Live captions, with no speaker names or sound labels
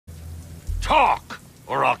talk,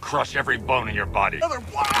 or I'll crush every bone in your body. Another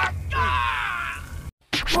what?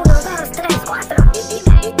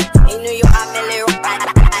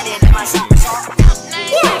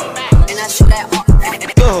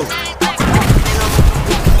 Go. I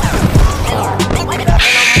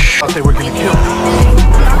thought they were gonna kill me.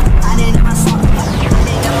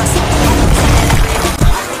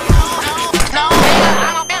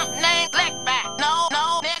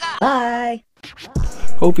 Bye.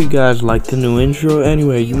 Hope you guys liked the new intro.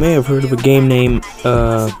 Anyway, you may have heard of a game named,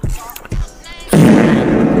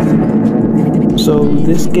 So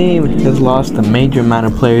this game has lost a major amount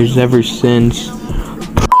of players ever since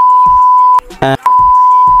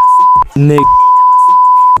Nick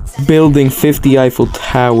building 50 Eiffel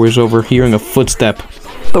Towers overhearing a footstep.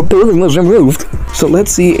 A building was removed. So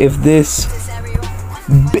let's see if this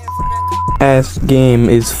big ass game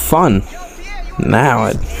is fun. Now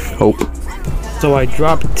I hope. So I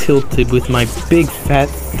dropped Tilted with my big fat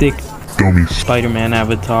thick dummy Spider-Man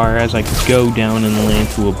avatar as I go down and land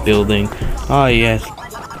to a building. Ah yes.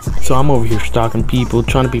 So I'm over here stalking people,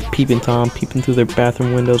 trying to be peeping Tom, peeping through their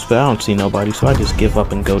bathroom windows, but I don't see nobody, so I just give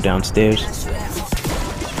up and go downstairs.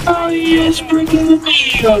 Oh yes, bringing the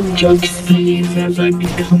chug phase as I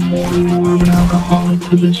become more and more of an alcoholic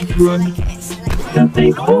to this drug that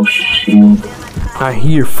they call shield. I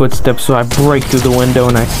hear footsteps, so I break through the window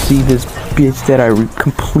and I see this bitch that I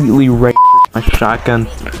completely raped with my shotgun.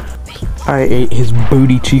 I ate his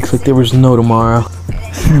booty cheeks like there was no tomorrow.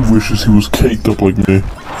 He wishes he was caked up like me.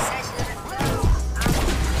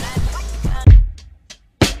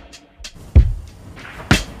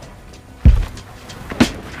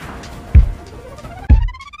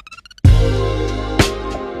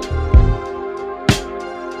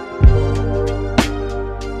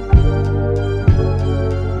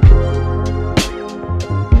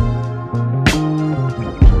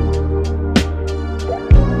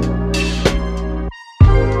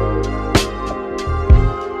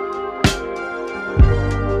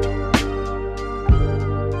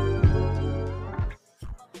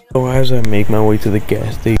 So as I make my way to the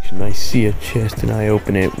gas station, I see a chest and I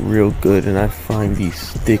open it real good and I find these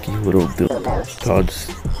sticky little dildos called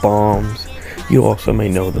bombs. You also may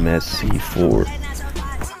know them as C4.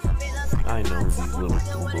 I know these little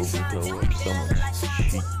dildos will go up someone's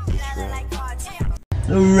cheek.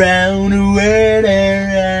 Around the world,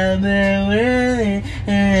 around the world,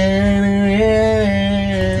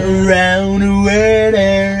 around the world,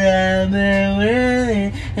 around the world.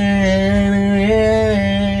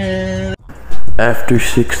 After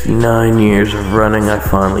 69 years of running, I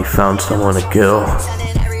finally found someone to kill.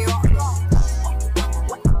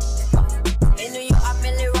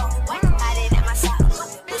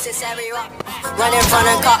 Running from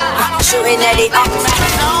the cop, shooting at the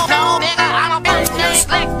no, nigga, I don't bounce no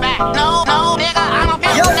slick back. No, nigga, I don't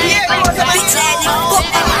bounce no slick back. No, nigga,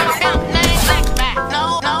 I don't bounce no slick back. No,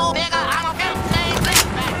 nigga, I don't bounce no slick back.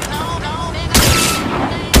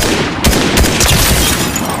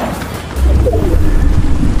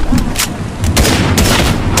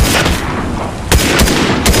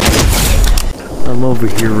 I'm over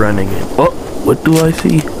here running it. Oh, what do I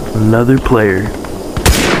see? Another player.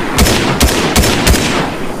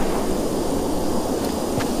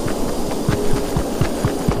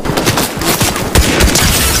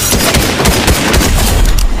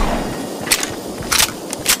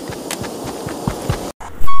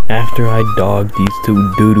 After I dog these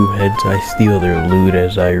two doo-doo heads, I steal their loot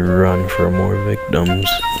as I run for more victims.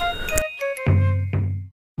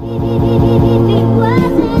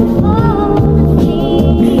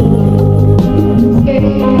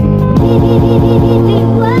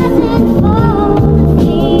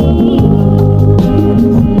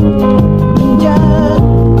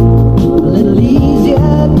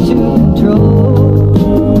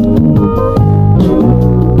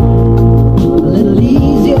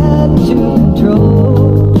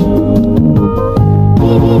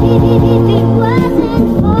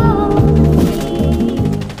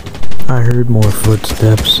 I heard more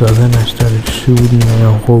footsteps, so then I started shooting at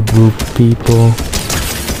a whole group of people.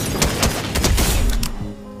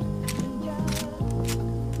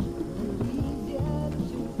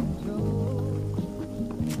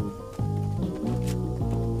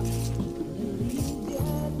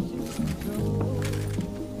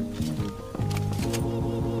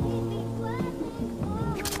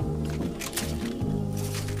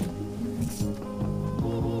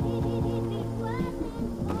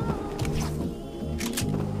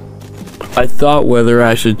 I thought whether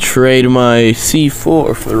I should trade my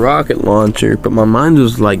C4 for the rocket launcher, but my mind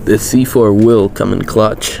was like, the C4 will come in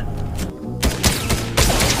clutch.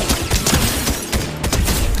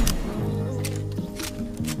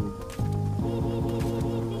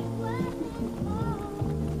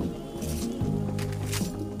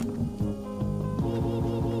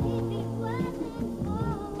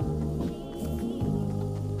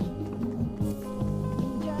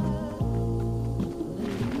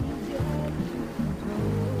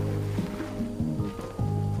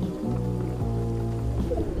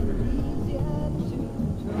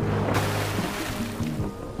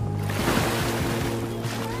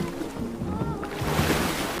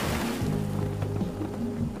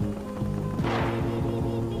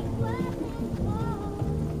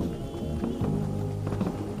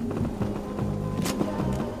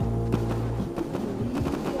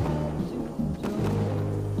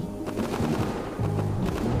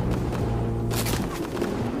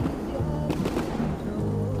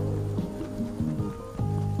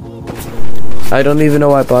 I don't even know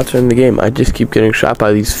why bots are in the game. I just keep getting shot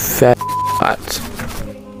by these fat bots.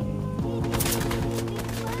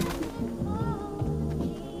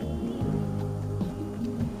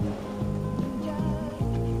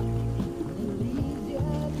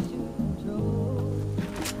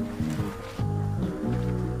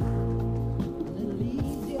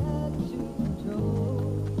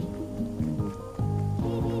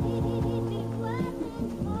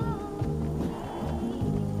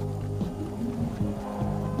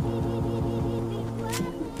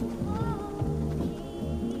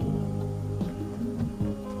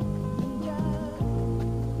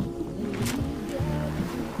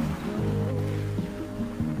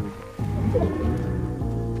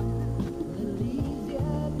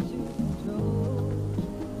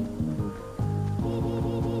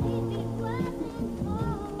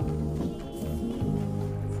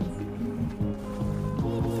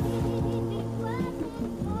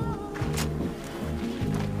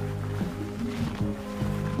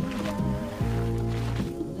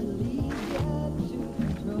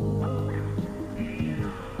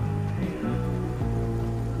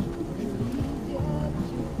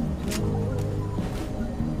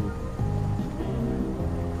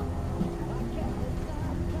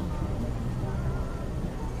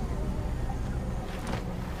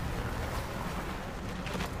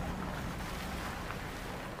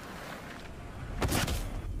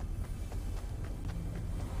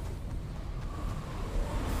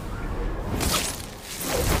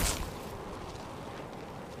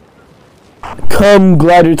 Come,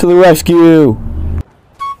 glider, to the rescue!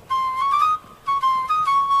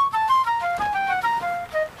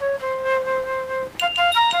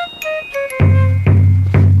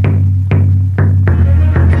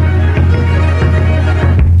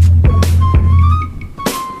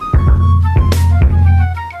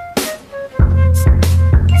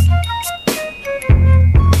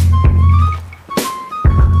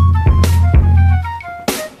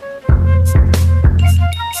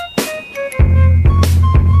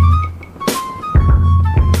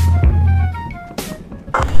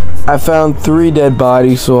 I found 3 dead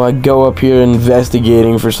bodies, so I go up here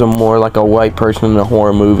investigating for some more, like a white person in a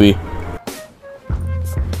horror movie.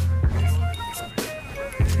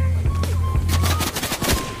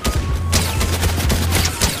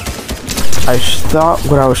 I thought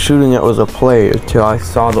what I was shooting at was a player until I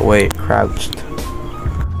saw the way it crouched.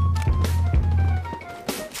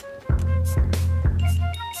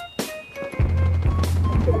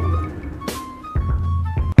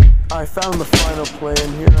 I found the final play,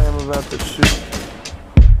 and here I am about to shoot.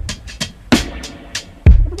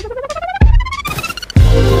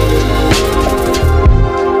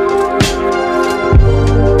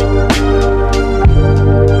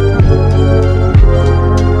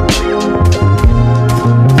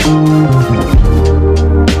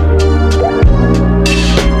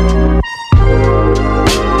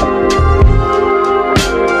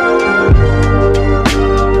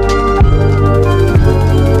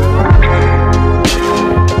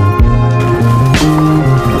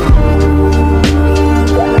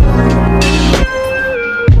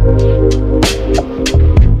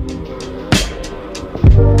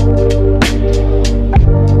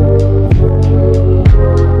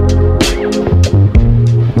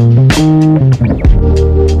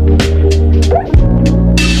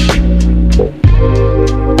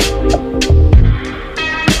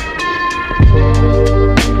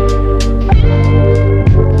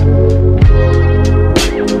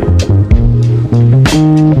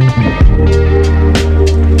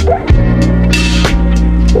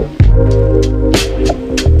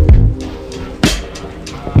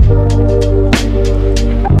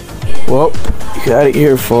 Well, you got it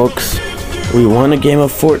here, folks. We won a game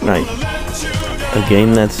of Fortnite. A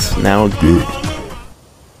game that's now dead.